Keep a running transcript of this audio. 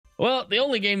Well, the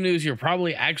only game news you're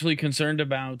probably actually concerned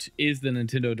about is the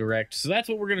Nintendo Direct. So that's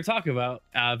what we're going to talk about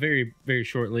very, very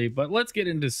shortly. But let's get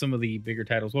into some of the bigger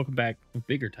titles. Welcome back.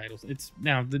 Bigger titles. It's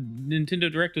now the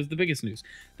Nintendo Direct is the biggest news.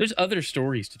 There's other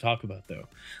stories to talk about, though.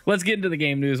 Let's get into the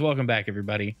game news. Welcome back,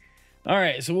 everybody. All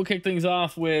right, so we'll kick things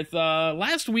off with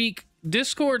last week,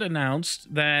 Discord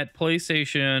announced that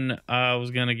PlayStation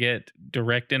was going to get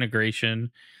direct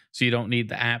integration, so you don't need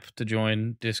the app to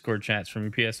join Discord chats from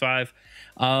your PS5.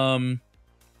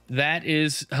 That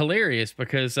is hilarious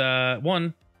because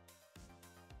one,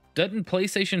 doesn't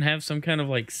PlayStation have some kind of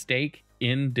like stake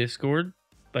in Discord,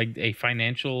 like a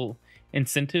financial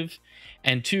incentive?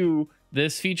 And two,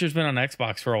 this feature's been on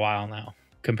Xbox for a while now,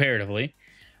 comparatively.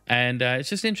 And it's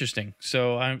just interesting.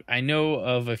 So I know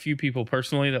of a few people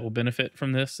personally that will benefit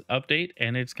from this update,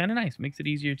 and it's kind of nice. Makes it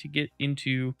easier to get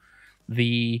into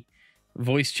the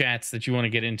voice chats that you want to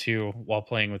get into while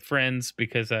playing with friends,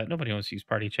 because nobody wants to use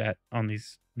party chat on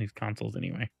these consoles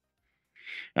anyway.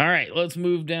 All right, let's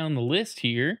move down the list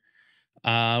here.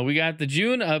 We got the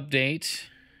June update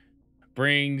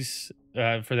brings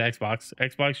for the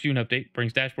Xbox June update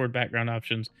brings dashboard background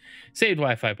options, saved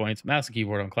Wi-Fi points, mouse and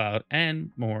keyboard on cloud,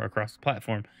 and more across the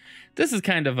platform. This is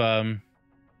kind of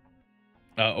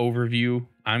overview.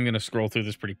 I'm going to scroll through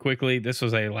this pretty quickly. This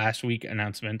was a last week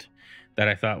announcement that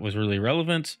I thought was really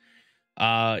relevant.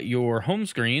 Your home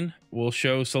screen will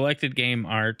show selected game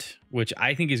art, which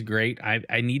I think is great.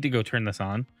 I need to go turn this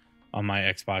on my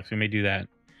Xbox. We may do that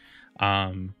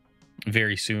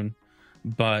very soon,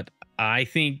 but I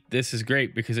think this is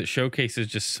great because it showcases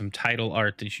just some title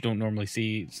art that you don't normally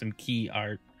see, some key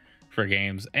art for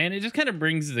games, and it just kind of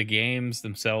brings the games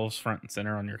themselves front and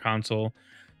center on your console.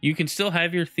 You can still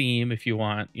have your theme if you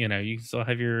want, you can still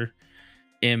have your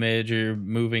image or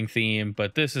moving theme,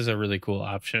 but this is a really cool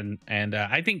option. And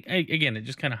I think, again, it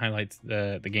just kind of highlights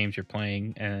the games you're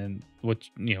playing and what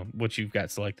you've got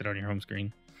selected on your home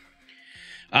screen.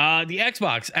 The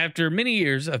Xbox, after many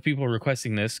years of people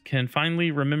requesting this, can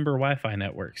finally remember Wi-Fi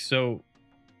networks. So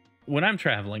when I'm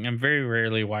traveling, I'm very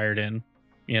rarely wired in.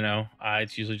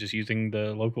 It's usually just using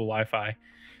the local Wi-Fi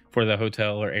for the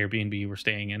hotel or Airbnb we're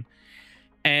staying in.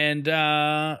 And,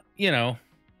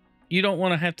 you don't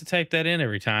want to have to type that in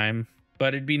every time,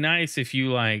 but it'd be nice if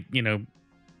you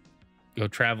go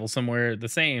travel somewhere the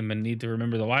same and need to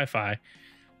remember the Wi-Fi.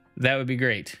 That would be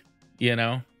great.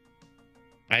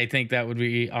 I think that would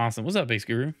be awesome. What's up, Base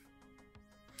Guru?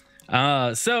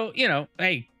 So,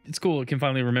 hey, it's cool. It can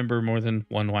finally remember more than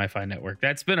one Wi-Fi network.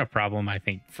 That's been a problem, I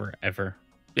think, forever.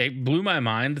 It blew my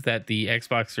mind that the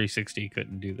Xbox 360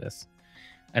 couldn't do this.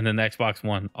 And then the Xbox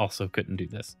One also couldn't do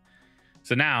this.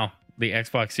 So now the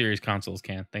Xbox Series consoles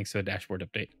can, thanks to a dashboard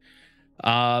update.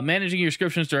 Managing your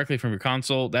subscriptions directly from your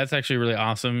console. That's actually really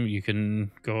awesome. You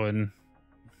can go and,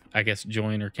 I guess,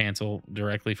 join or cancel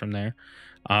directly from there,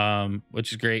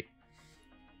 which is great.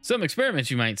 Some experiments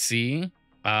you might see.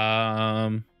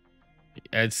 I'd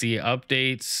see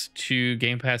updates to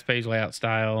Game Pass page layout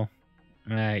style.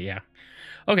 Yeah.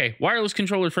 Okay, wireless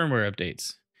controller firmware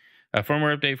updates. A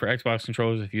firmware update for Xbox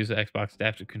controllers. If you use the Xbox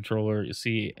adaptive controller,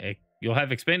 you'll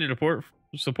have expanded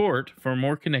support for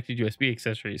more connected USB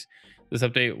accessories. This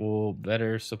update will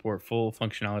better support full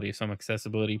functionality of some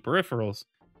accessibility peripherals.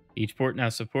 Each port now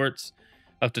supports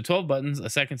up to 12 buttons, a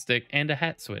second stick, and a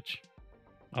hat switch.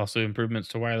 Also improvements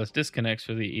to wireless disconnects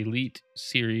for the Elite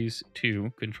Series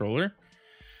 2 controller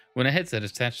when a headset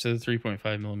is attached to the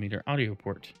 3.5mm audio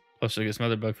port. Plus, you'll get some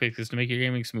other bug fixes to make your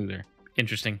gaming smoother.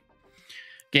 Interesting.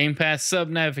 Game Pass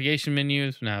sub-navigation menu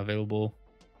is now available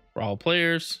for all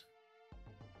players.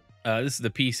 This is the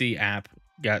PC app.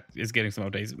 Is getting some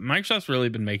updates. Microsoft's really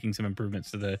been making some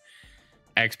improvements to the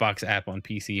Xbox app on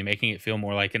PC, making it feel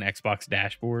more like an Xbox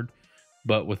dashboard,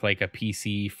 but with like a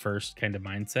PC first kind of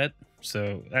mindset.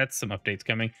 So that's some updates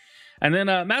coming. And then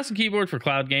mouse and keyboard for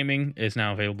cloud gaming is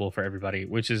now available for everybody,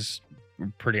 which is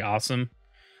pretty awesome.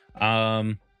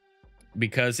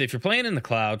 Because if you're playing in the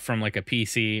cloud from like a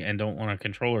PC and don't want a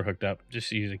controller hooked up, just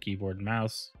use a keyboard and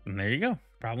mouse, and there you go.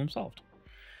 Problem solved.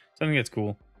 So I think that's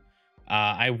cool.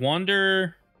 I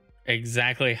wonder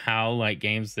exactly how like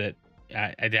games that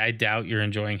I doubt you're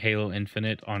enjoying Halo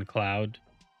Infinite on cloud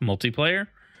multiplayer,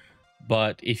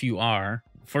 but if you are,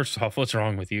 first off, what's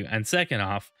wrong with you? And second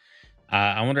off,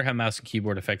 I wonder how mouse and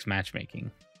keyboard affects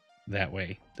matchmaking that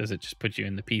way. Does it just put you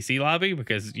in the PC lobby?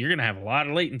 Because you're going to have a lot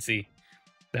of latency.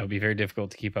 That would be very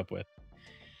difficult to keep up with.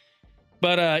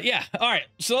 But yeah, all right.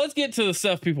 So let's get to the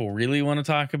stuff people really want to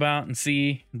talk about and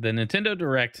see. The Nintendo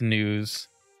Direct news.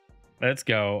 Let's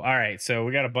go. All right. So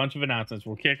we got a bunch of announcements.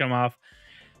 We'll kick them off.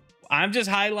 I'm just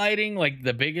highlighting like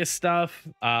the biggest stuff.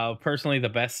 Personally, the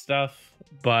best stuff.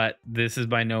 but this is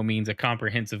by no means a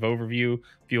comprehensive overview.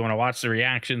 If you want to watch the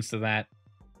reactions to that,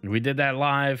 we did that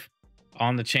live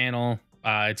on the channel.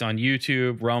 It's on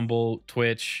YouTube, Rumble,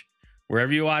 Twitch,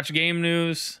 wherever you watch game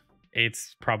news,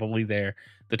 it's probably there.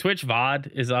 The Twitch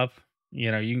VOD is up.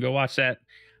 You know, you can go watch that.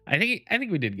 I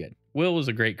think we did good. Will was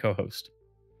a great co-host.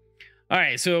 All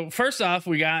right, so first off,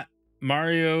 we got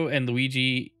Mario and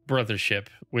Luigi Brothership,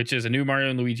 which is a new Mario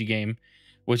and Luigi game,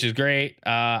 which is great.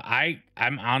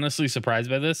 I'm honestly surprised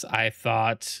by this. I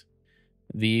thought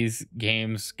these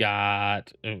games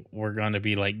were going to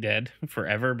be like dead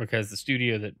forever because the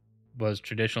studio that was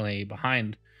traditionally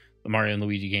behind the Mario and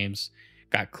Luigi games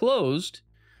got closed.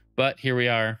 But here we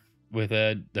are with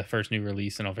the first new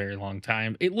release in a very long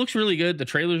time. It looks really good. The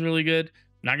trailer's really good.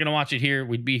 Not gonna watch it here.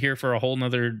 We'd be here for a whole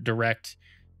nother direct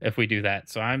if we do that.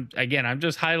 So I'm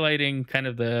just highlighting kind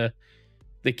of the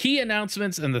key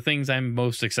announcements and the things I'm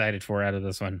most excited for out of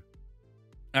this one.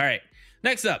 All right,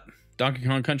 next up, Donkey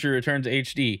Kong Country Returns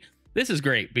HD. This is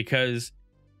great because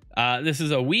this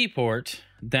is a Wii port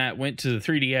that went to the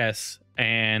 3DS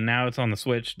and now it's on the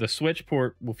Switch. The Switch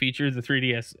port will feature the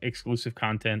 3DS exclusive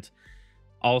content.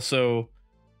 Also,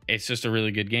 it's just a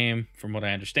really good game from what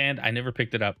I understand. I never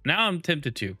picked it up. Now I'm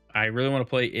tempted to. I really want to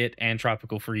play it and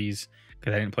Tropical Freeze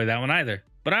because I didn't play that one either.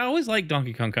 But I always liked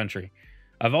Donkey Kong Country.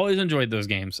 I've always enjoyed those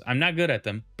games. I'm not good at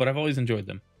them, but I've always enjoyed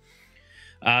them.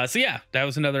 So yeah, that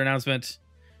was another announcement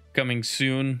coming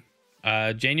soon,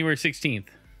 January 16th.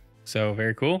 So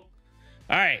very cool.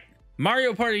 All right,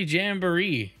 Mario Party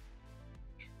Jamboree.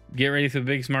 Get ready for the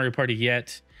biggest Mario Party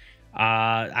yet.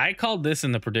 I called this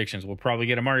in the predictions. We'll probably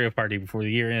get a Mario Party before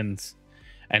the year ends.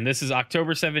 And this is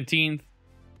October 17th.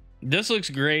 This looks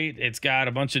great. It's got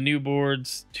a bunch of new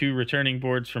boards, 2 returning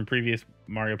boards from previous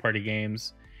Mario Party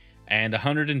games, and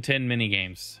 110 mini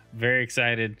games. Very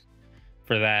excited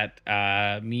for that.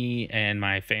 Me and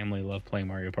my family love playing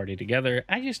Mario Party together.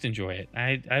 I just enjoy it.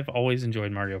 I've always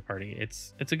enjoyed Mario Party.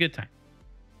 It's a good time.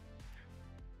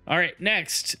 All right,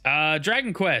 next,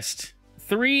 Dragon Quest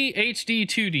 3 HD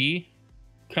 2D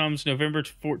comes November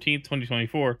 14th,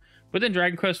 2024. But then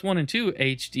Dragon Quest 1 and 2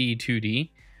 HD 2D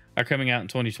are coming out in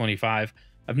 2025.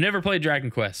 I've never played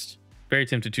Dragon Quest. Very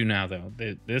tempted to now, though.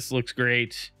 This looks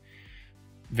great.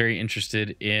 Very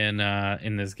interested in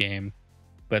this game.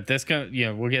 But this,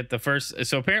 we'll get the first.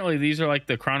 So apparently these are like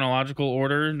the chronological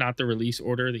order, not the release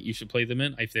order that you should play them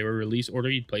in. If they were release order,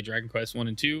 you'd play Dragon Quest 1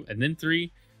 and 2 and then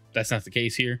 3. That's not the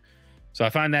case here. So I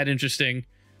find that interesting.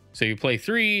 So you play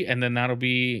 3, and then that'll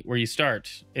be where you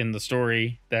start in the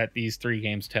story that these 3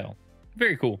 games tell.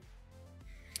 Very cool.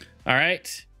 All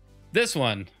right, this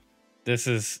one.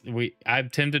 I'm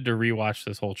tempted to rewatch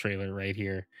this whole trailer right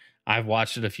here. I've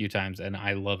watched it a few times, and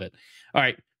I love it. All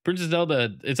right, Princess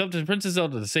Zelda. It's up to Princess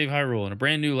Zelda to save Hyrule in a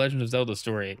brand new Legend of Zelda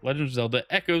story. Legend of Zelda: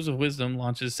 Echoes of Wisdom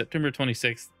launches September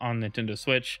 26th on Nintendo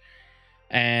Switch.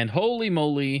 And holy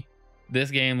moly, this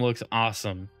game looks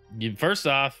awesome. First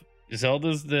off,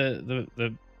 Zelda's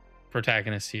the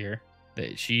protagonist here.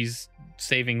 That she's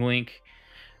saving Link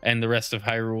and the rest of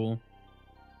Hyrule.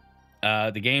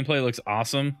 The gameplay looks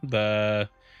awesome. The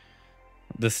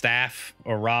staff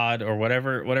or rod or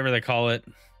whatever they call it,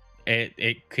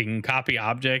 it can copy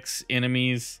objects,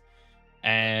 enemies,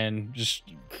 and just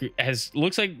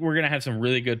looks like we're gonna have some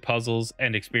really good puzzles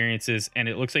and experiences. And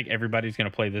it looks like everybody's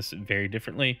gonna play this very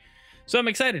differently. So I'm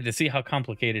excited to see how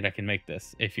complicated I can make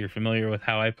this. If you're familiar with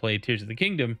how I played Tears of the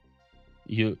Kingdom,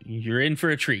 you're in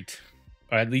for a treat.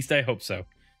 Or at least I hope so.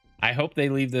 I hope they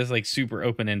leave this like super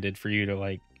open-ended for you to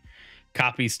like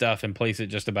copy stuff and place it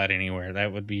just about anywhere.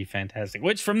 That would be fantastic.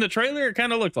 Which from the trailer, it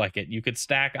kind of looked like it. You could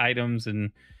stack items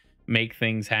and make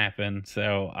things happen.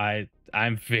 So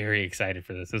I'm very excited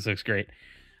for this. This looks great.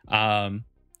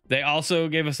 They also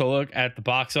gave us a look at the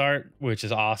box art, which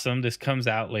is awesome. This comes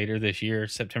out later this year,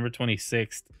 September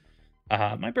 26th,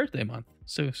 my birthday month.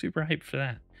 So super hyped for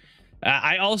that.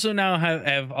 I also now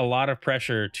have a lot of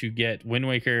pressure to get Wind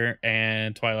Waker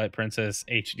and Twilight Princess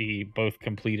HD both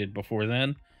completed before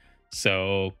then.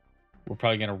 So we're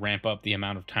probably going to ramp up the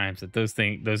amount of times that those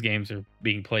games are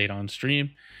being played on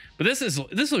stream. But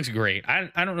this looks great.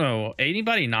 I don't know.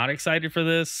 Anybody not excited for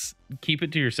this? Keep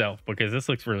it to yourself because this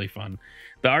looks really fun.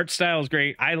 The art style is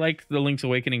great. I liked the Link's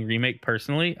Awakening remake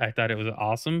personally. I thought it was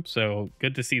awesome. So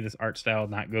good to see this art style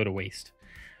not go to waste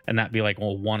and not be like a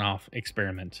one-off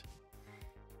experiment.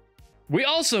 We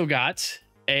also got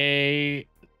a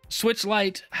Switch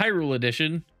Lite Hyrule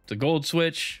Edition. It's a gold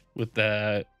Switch with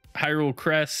the Hyrule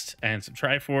crest and some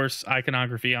Triforce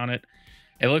iconography on it.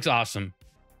 It looks awesome.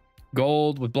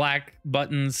 Gold with black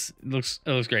buttons. It looks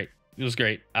great. It was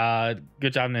great.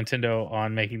 Good job, Nintendo,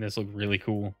 on making this look really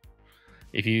cool.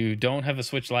 If you don't have a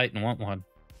Switch Lite and want one,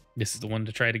 this is the one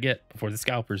to try to get before the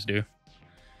scalpers do.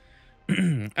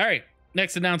 All right,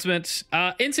 next announcement.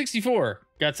 N64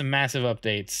 got some massive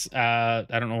updates.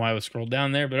 I don't know why I was scrolled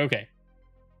down there, but okay.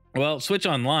 Well, Switch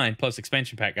Online plus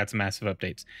expansion pack got some massive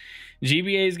updates.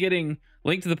 GBA is getting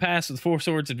Link to the Past with Four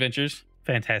Swords Adventures.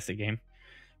 Fantastic game.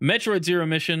 Metroid Zero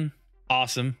Mission.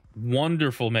 Awesome.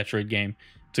 Wonderful Metroid game.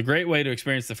 It's a great way to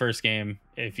experience the first game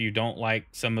if you don't like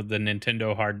some of the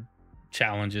Nintendo hard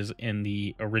challenges in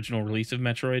the original release of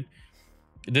Metroid.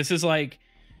 This is like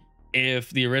if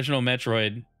the original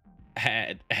Metroid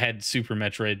had Super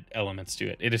Metroid elements to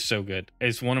it. It is so good.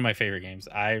 It's one of my favorite games.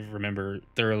 I remember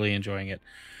thoroughly enjoying it.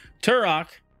 Turok,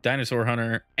 Dinosaur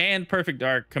Hunter, and Perfect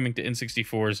Dark coming to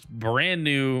N64's brand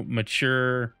new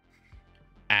mature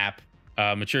app,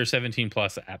 mature 17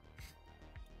 plus app.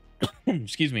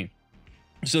 Excuse me.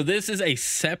 So this is a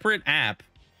separate app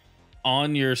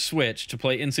on your Switch to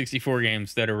play N64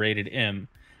 games that are rated M.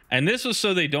 And this was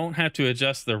so they don't have to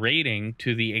adjust the rating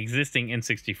to the existing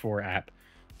N64 app.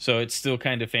 So it's still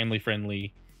kind of family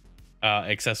friendly,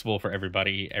 accessible for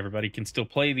everybody. Everybody can still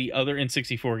play the other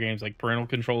N64 games, like parental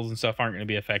controls and stuff aren't going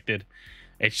to be affected.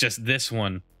 It's just this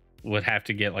one would have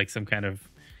to get like some kind of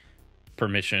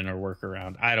permission or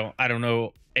workaround. I don't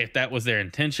know if that was their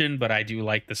intention, but I do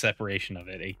like the separation of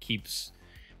it. It keeps,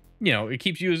 you know, it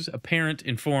keeps you as a parent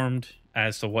informed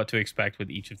as to what to expect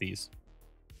with each of these.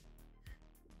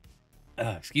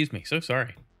 Excuse me, so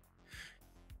sorry.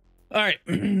 All right,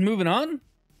 moving on.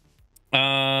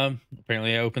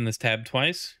 Apparently I opened this tab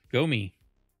twice. Go me.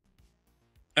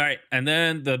 All right, and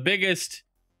then the biggest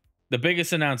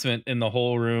announcement in the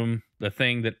whole room, the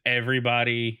thing that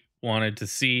everybody wanted to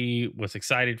see, was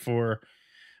excited for,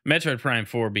 Metroid Prime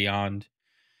 4 Beyond.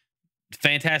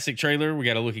 Fantastic trailer. We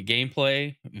got to look at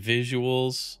gameplay,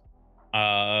 visuals,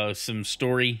 some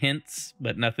story hints,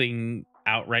 but nothing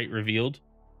outright revealed.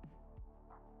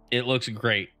 It looks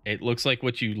great. It looks like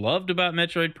what you loved about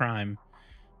Metroid Prime,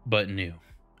 but new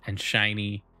and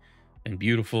shiny and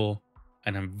beautiful.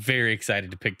 And I'm very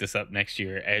excited to pick this up next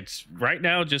year. It's right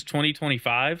now just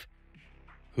 2025.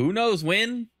 Who knows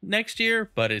when next year,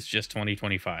 but it's just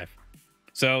 2025.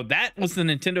 So that was the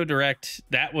Nintendo Direct.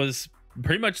 That was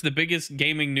pretty much the biggest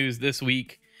gaming news this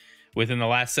week within the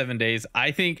last 7 days.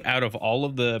 I think out of all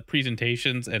of the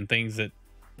presentations and things that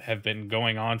have been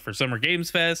going on for Summer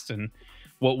Games Fest and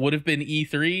what would have been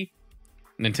E3,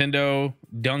 Nintendo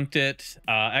dunked it.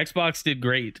 Xbox did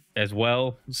great as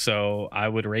well. So I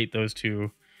would rate those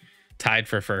two tied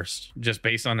for first, just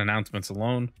based on announcements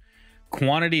alone.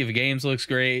 Quantity of games looks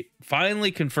great.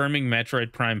 Finally confirming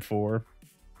Metroid Prime 4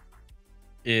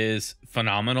 is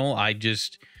phenomenal.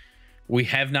 We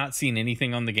have not seen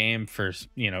anything on the game for,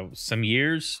 you know, some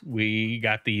years. We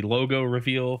got the logo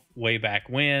reveal way back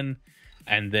when,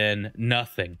 and then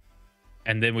nothing.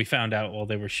 And then we found out, well,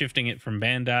 they were shifting it from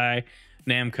Bandai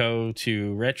Namco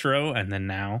to Retro, and then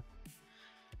now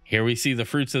here we see the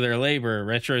fruits of their labor.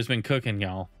 Retro's been cooking,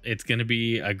 y'all. It's going to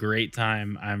be a great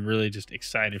time. I'm really just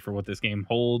excited for what this game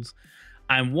holds.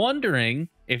 I'm wondering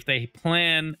if they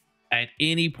plan at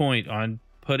any point on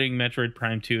putting Metroid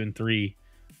Prime 2 and 3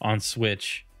 on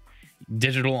Switch.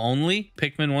 Digital only,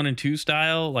 Pikmin 1 and 2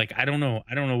 style. Like, I don't know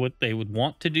what they would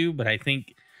want to do, but I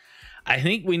think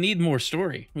we need more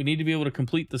story. We need to be able to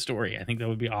complete the story. I think that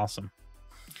would be awesome.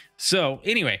 So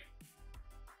anyway,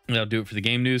 that'll do it for the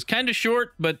game news. Kind of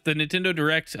short, but the Nintendo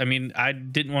Direct, I mean, I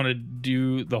didn't want to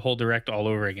do the whole Direct all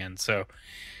over again. So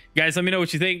guys, let me know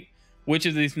what you think. Which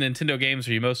of these Nintendo games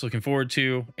are you most looking forward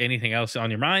to? Anything else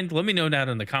on your mind? Let me know down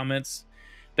in the comments.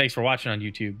 Thanks for watching on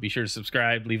YouTube. Be sure to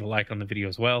subscribe, leave a like on the video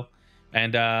as well.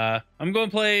 And I'm going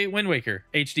to play Wind Waker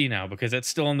HD now because that's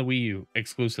still on the Wii U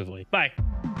exclusively. Bye.